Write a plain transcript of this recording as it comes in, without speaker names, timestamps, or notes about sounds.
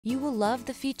You will love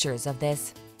the features of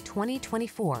this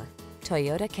 2024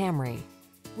 Toyota Camry.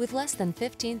 With less than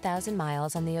 15,000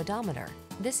 miles on the odometer,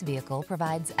 this vehicle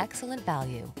provides excellent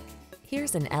value.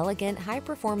 Here's an elegant,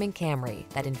 high-performing Camry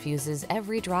that infuses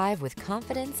every drive with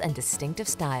confidence and distinctive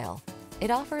style.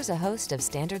 It offers a host of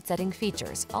standard-setting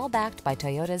features, all backed by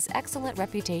Toyota's excellent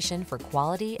reputation for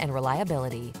quality and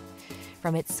reliability.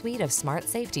 From its suite of smart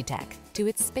safety tech, to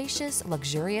its spacious,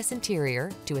 luxurious interior,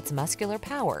 to its muscular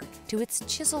power, to its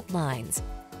chiseled lines,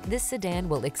 this sedan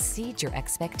will exceed your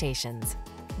expectations.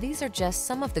 These are just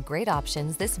some of the great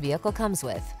options this vehicle comes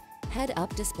with: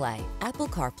 head-up display, Apple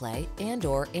CarPlay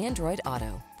and/or Android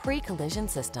Auto, pre-collision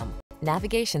system,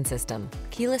 navigation system,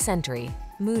 keyless entry,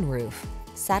 moonroof,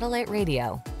 satellite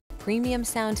radio, premium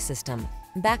sound system,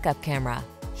 backup camera,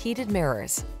 heated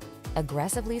mirrors.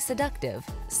 Aggressively seductive,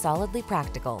 solidly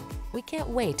practical. We can't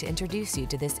wait to introduce you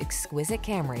to this exquisite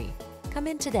Camry. Come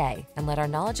in today and let our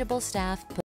knowledgeable staff put